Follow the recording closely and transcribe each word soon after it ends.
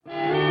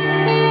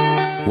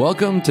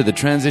Welcome to the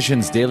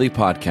Transitions Daily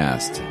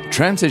podcast.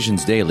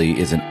 Transitions Daily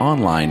is an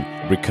online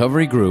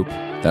recovery group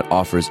that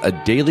offers a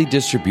daily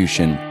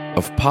distribution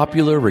of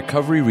popular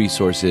recovery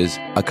resources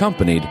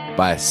accompanied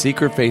by a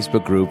secret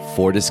Facebook group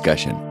for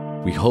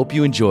discussion. We hope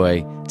you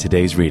enjoy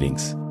today's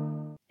readings.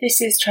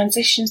 This is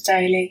Transitions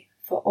Daily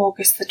for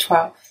August the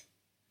 12th,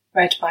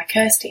 read by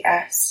Kirsty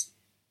S.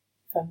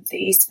 from the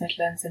East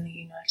Midlands in the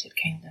United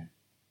Kingdom.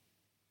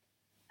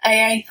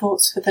 AA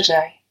Thoughts for the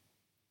Day.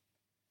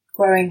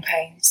 Growing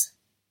Pains.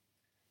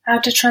 How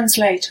to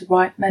translate a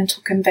right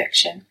mental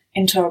conviction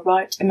into a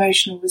right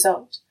emotional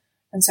result,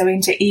 and so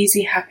into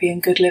easy, happy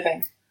and good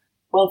living.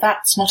 Well,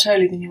 that's not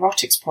only the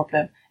neurotic's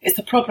problem, it's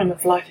the problem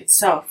of life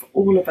itself for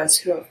all of us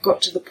who have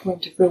got to the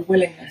point of real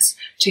willingness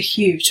to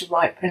hew to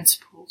right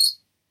principles.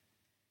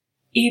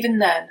 Even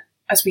then,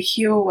 as we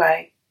hew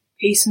away,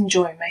 peace and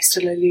joy may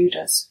still elude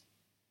us.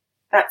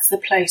 That's the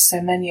place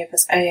so many of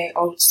us AA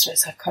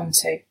oldsters have come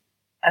to,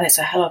 and it's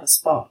a hell of a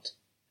spot,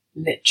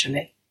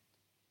 literally.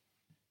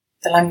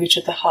 The Language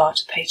of the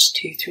Heart, page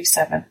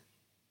 237.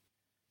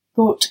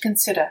 Thought to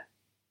consider.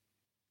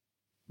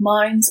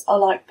 Minds are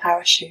like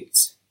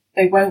parachutes.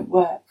 They won't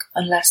work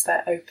unless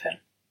they're open.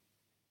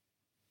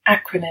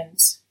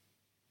 Acronyms.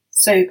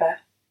 Sober.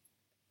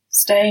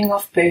 Staying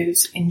off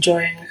booze,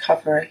 enjoying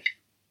recovery.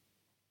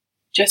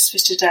 Just for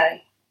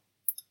today.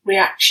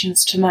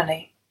 Reactions to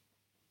money.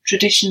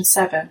 Tradition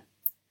 7.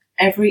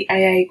 Every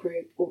AA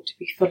group ought to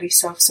be fully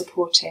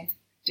self-supporting,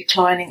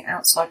 declining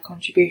outside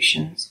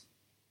contributions.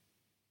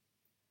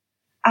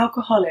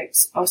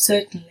 Alcoholics are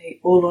certainly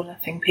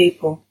all-or-nothing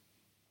people.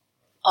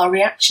 Our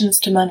reactions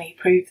to money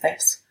prove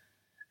this.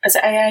 As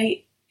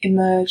AA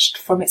emerged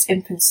from its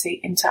infancy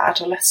into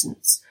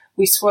adolescence,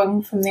 we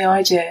swung from the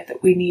idea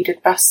that we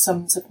needed vast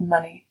sums of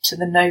money to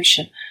the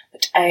notion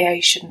that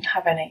AA shouldn't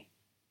have any.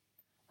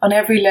 On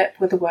every lip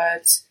were the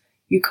words,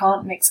 "You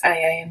can't mix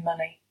AA and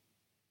money."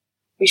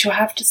 We shall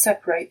have to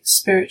separate the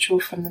spiritual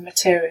from the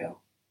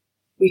material.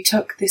 We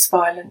took this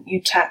violent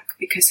new tack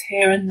because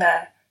here and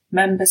there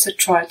members had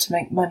tried to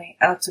make money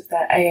out of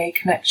their AA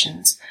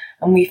connections,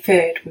 and we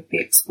feared would be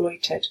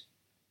exploited.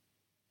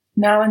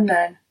 Now and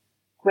then,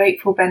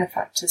 grateful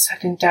benefactors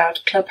had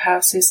endowed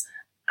clubhouses,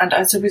 and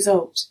as a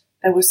result,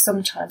 there was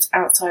sometimes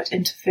outside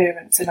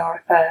interference in our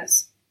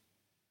affairs.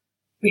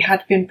 We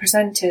had been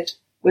presented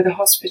with a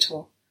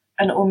hospital,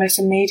 and almost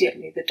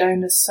immediately the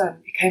donor's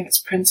son became its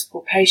principal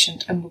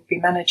patient and would-be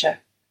manager.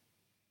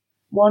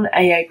 One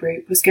AA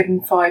group was given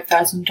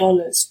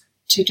 $5,000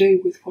 to do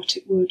with what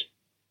it would.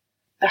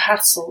 The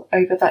hassle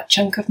over that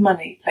chunk of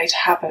money played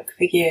havoc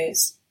for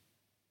years.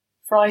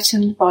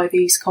 Frightened by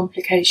these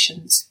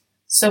complications,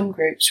 some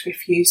groups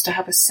refused to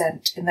have a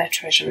cent in their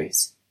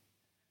treasuries.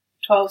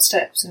 12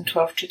 Steps and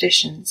 12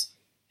 Traditions,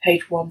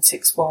 page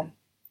 161.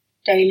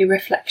 Daily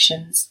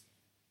Reflections.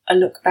 A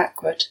look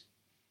backward.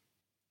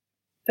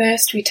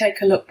 First, we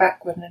take a look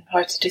backward and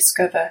try to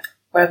discover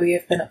where we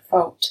have been at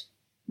fault.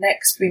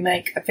 Next, we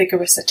make a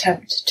vigorous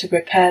attempt to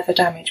repair the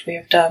damage we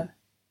have done.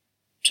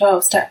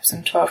 12 Steps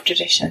and 12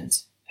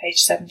 Traditions,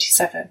 page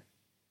 77.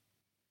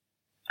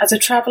 As a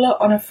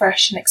traveller on a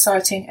fresh and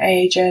exciting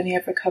AA journey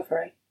of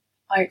recovery,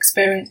 I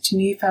experienced a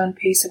newfound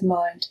peace of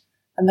mind,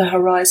 and the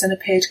horizon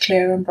appeared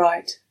clear and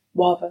bright,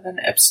 rather than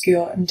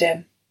obscure and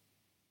dim.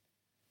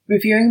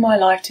 Reviewing my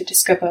life to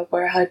discover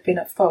where I had been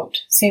at fault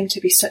seemed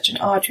to be such an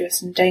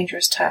arduous and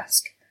dangerous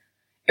task.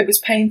 It was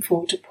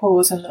painful to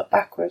pause and look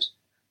backward.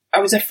 I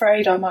was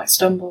afraid I might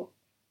stumble.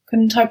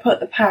 Couldn't I put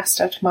the past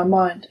out of my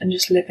mind and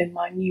just live in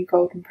my new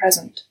golden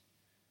present?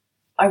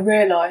 I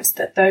realised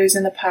that those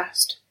in the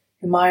past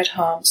whom I had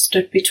harmed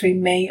stood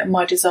between me and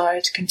my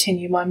desire to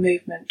continue my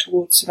movement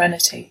towards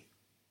serenity.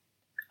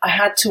 I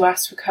had to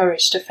ask for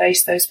courage to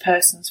face those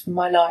persons from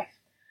my life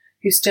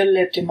who still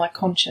lived in my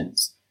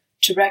conscience,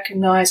 to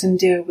recognise and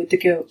deal with the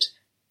guilt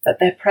that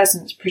their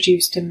presence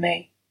produced in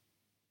me.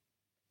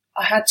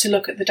 I had to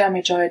look at the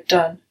damage I had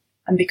done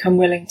and become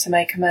willing to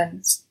make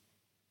amends.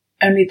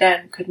 Only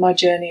then could my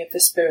journey of the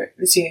spirit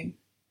resume.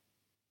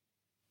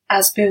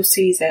 As Bill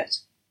sees it.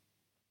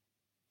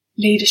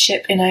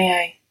 Leadership in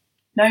AA.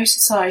 No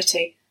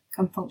society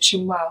can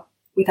function well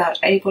without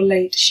able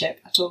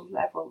leadership at all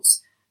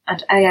levels,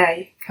 and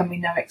AA can be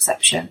no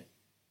exception.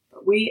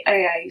 But we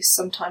AAs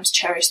sometimes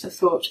cherish the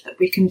thought that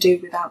we can do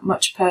without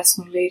much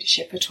personal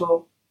leadership at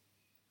all.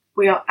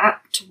 We are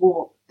apt to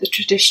warp the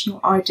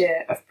traditional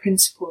idea of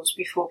principles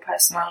before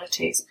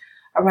personalities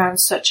around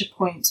such a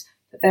point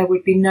that there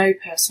would be no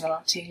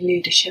personality in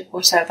leadership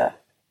whatever.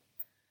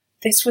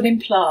 This would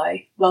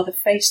imply rather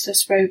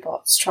faceless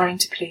robots trying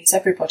to please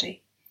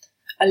everybody.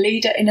 A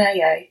leader in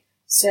AA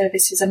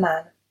services a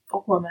man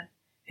or woman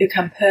who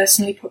can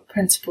personally put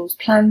principles,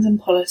 plans and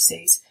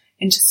policies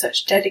into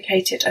such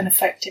dedicated and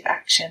effective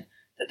action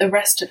that the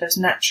rest of us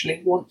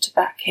naturally want to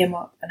back him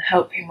up and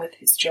help him with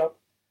his job.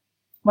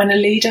 When a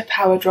leader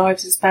power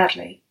drives us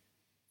badly,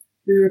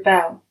 we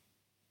rebel.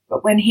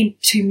 But when he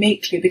too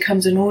meekly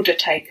becomes an order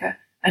taker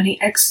and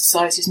he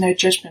exercises no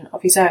judgment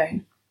of his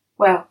own,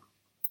 well,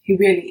 he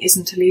really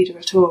isn't a leader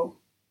at all.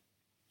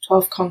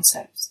 12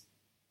 Concepts,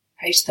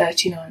 page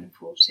 39 and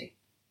 40.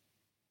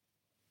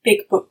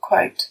 Big Book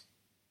quote.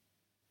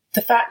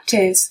 The fact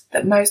is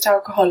that most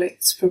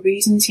alcoholics, for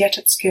reasons yet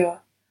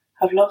obscure,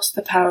 have lost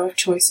the power of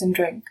choice in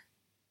drink.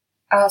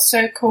 Our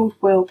so-called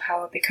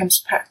willpower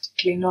becomes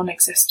practically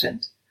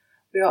non-existent.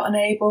 We are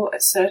unable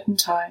at certain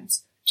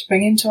times to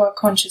bring into our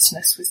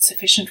consciousness with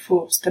sufficient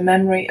force the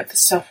memory of the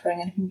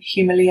suffering and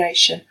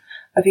humiliation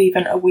of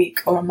even a week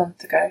or a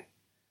month ago.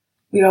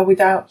 We are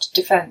without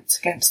defence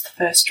against the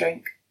first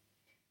drink.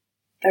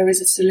 There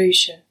is a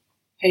solution.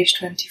 Page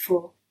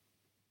 24.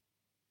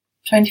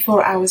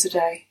 24 hours a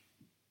day.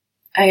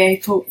 AA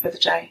thought for the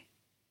day.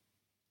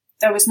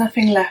 There was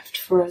nothing left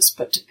for us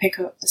but to pick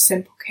up the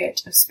simple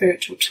kit of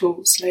spiritual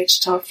tools laid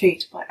at our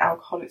feet by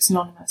Alcoholics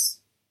Anonymous.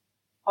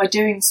 By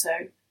doing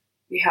so,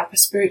 we have a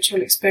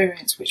spiritual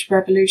experience which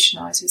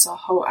revolutionises our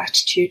whole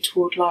attitude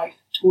toward life,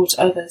 towards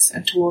others,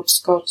 and towards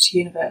God's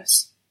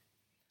universe.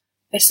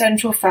 The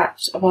central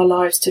fact of our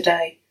lives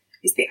today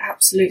is the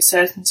absolute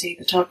certainty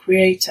that our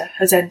Creator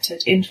has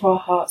entered into our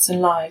hearts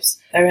and lives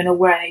there in a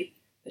way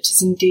that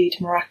is indeed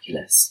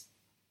miraculous.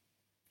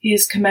 He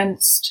has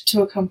commenced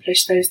to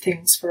accomplish those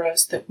things for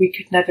us that we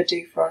could never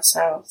do for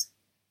ourselves.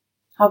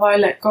 Have I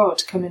let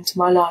God come into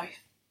my life?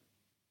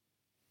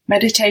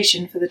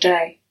 Meditation for the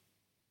day.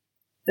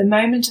 The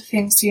moment a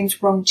thing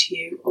seems wrong to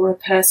you or a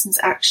person's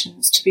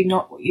actions to be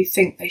not what you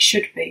think they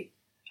should be,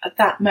 at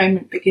that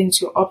moment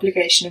begins your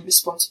obligation and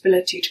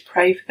responsibility to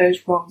pray for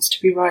those wrongs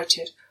to be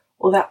righted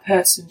or that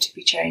person to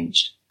be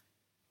changed.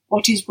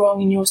 What is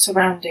wrong in your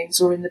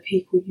surroundings or in the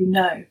people you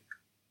know?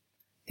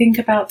 Think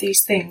about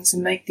these things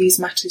and make these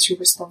matters your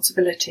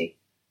responsibility,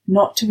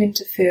 not to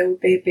interfere or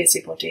be a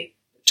busybody,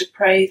 but to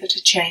pray that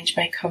a change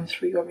may come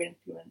through your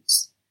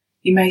influence.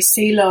 You may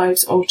see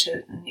lives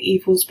altered and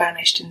evils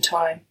banished in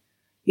time.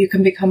 You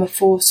can become a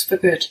force for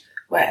good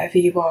wherever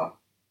you are.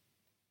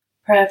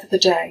 Prayer for the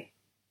day.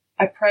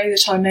 I pray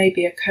that I may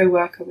be a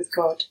co-worker with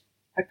God.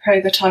 I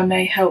pray that I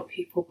may help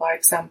people by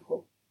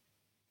example.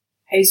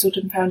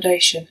 Hazelden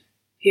Foundation,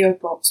 P.O.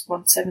 Box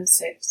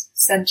 176,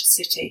 Centre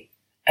City,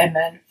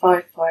 MN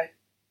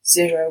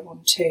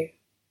 55012.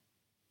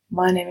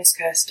 My name is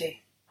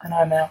Kirsty, and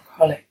I'm an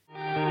alcoholic.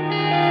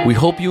 We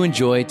hope you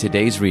enjoyed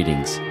today's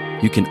readings.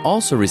 You can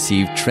also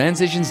receive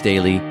Transitions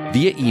Daily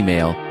via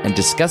email and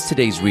discuss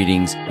today's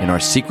readings in our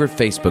secret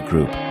Facebook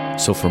group.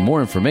 So for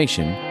more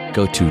information,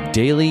 go to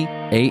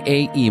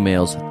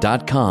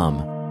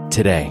dailyaaemails.com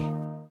today.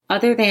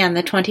 Other than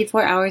the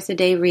 24 hours a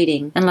day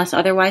reading, unless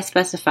otherwise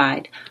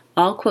specified,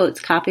 all quotes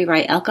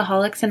copyright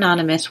Alcoholics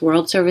Anonymous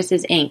World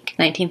Services, Inc.,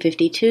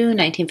 1952,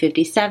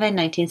 1957,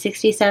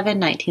 1967,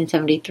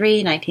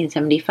 1973,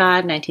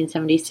 1975,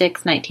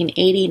 1976,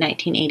 1980,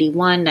 1981,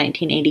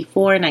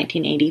 1984,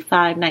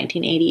 1985,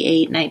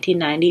 1988,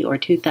 1990, or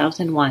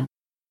 2001.